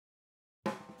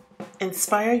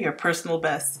Inspire your personal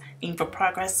best. Aim for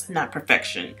progress, not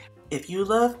perfection. If you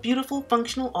love beautiful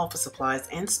functional office supplies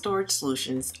and storage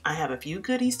solutions, I have a few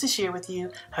goodies to share with you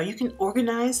how you can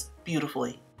organize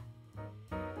beautifully.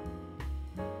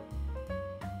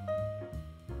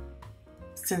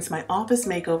 Since my office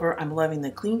makeover, I'm loving the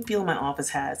clean feel my office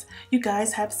has. You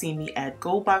guys have seen me add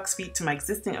gold box feet to my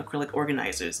existing acrylic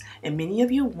organizers, and many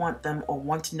of you want them or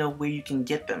want to know where you can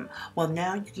get them. Well,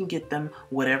 now you can get them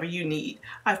whatever you need.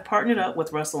 I've partnered up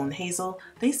with Russell & Hazel.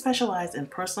 They specialize in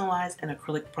personalized and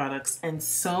acrylic products and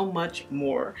so much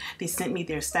more. They sent me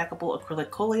their stackable acrylic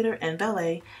collator and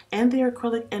valet and their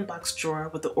acrylic inbox drawer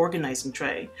with the organizing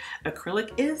tray.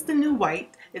 Acrylic is the new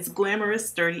white. It's glamorous,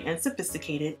 sturdy, and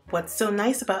sophisticated. What's so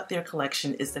nice about their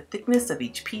collection is the thickness of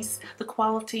each piece, the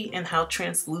quality, and how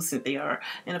translucent they are,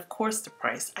 and of course the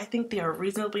price. I think they are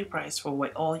reasonably priced for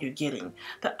what all you're getting.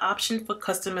 The option for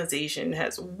customization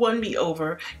has won me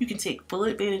over. You can take full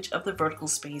advantage of the vertical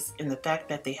space and the fact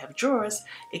that they have drawers.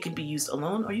 It can be used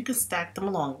alone or you can stack them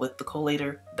along with the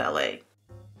collator valet.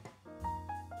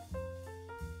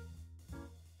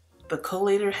 The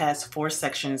collator has 4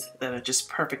 sections that are just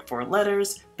perfect for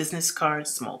letters, business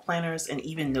cards, small planners, and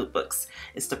even notebooks.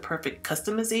 It's the perfect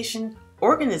customization,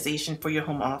 organization for your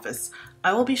home office.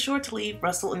 I will be sure to leave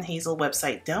Russell & Hazel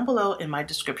website down below in my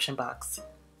description box.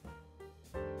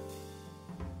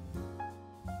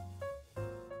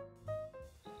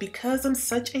 Because I'm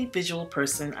such a visual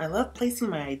person, I love placing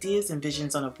my ideas and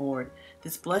visions on a board.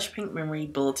 This blush pink memory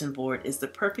bulletin board is the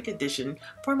perfect addition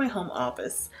for my home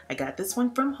office. I got this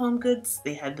one from HomeGoods.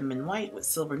 They had them in white with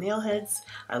silver nail heads.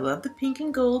 I love the pink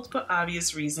and gold for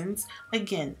obvious reasons.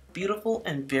 Again, beautiful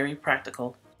and very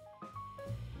practical.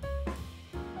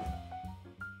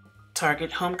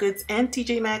 Target, HomeGoods, and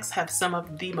TJ Maxx have some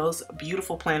of the most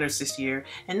beautiful planners this year,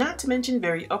 and not to mention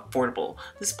very affordable.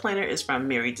 This planner is from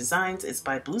Mary Designs, it's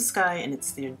by Blue Sky, and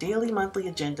it's their daily monthly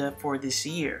agenda for this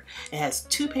year. It has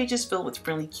 2 pages filled with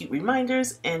friendly cute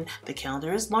reminders, and the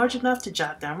calendar is large enough to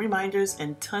jot down reminders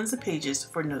and tons of pages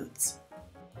for notes.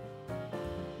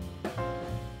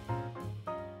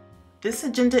 This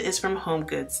agenda is from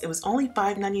HomeGoods. It was only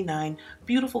 $5.99,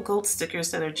 beautiful gold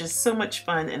stickers that are just so much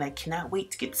fun, and I cannot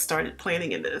wait to get started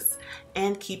planning in this.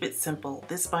 And keep it simple.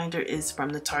 This binder is from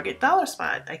the Target Dollar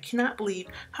Spot. I cannot believe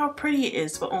how pretty it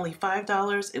is for only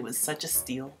 $5. It was such a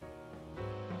steal.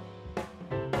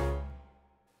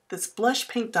 This blush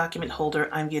pink document holder,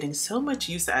 I'm getting so much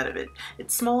use out of it.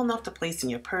 It's small enough to place in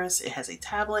your purse, it has a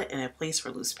tablet and a place for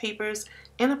loose papers,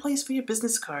 and a place for your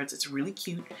business cards. It's really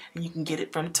cute, and you can get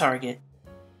it from Target.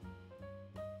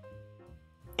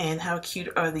 And how cute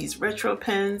are these retro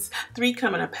pens? 3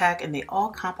 come in a pack and they all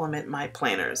complement my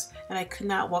planners. And I could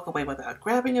not walk away without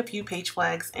grabbing a few page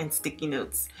flags and sticky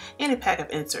notes. And a pack of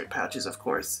insert pouches, of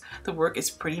course. The work is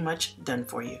pretty much done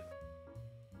for you.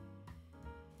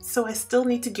 So I still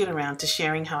need to get around to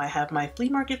sharing how I have my flea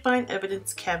market find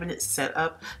evidence cabinet set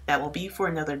up. That will be for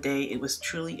another day. It was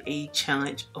truly a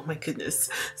challenge. Oh my goodness.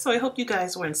 So I hope you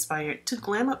guys were inspired to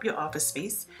glam up your office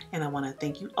space, and I want to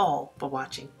thank you all for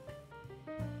watching.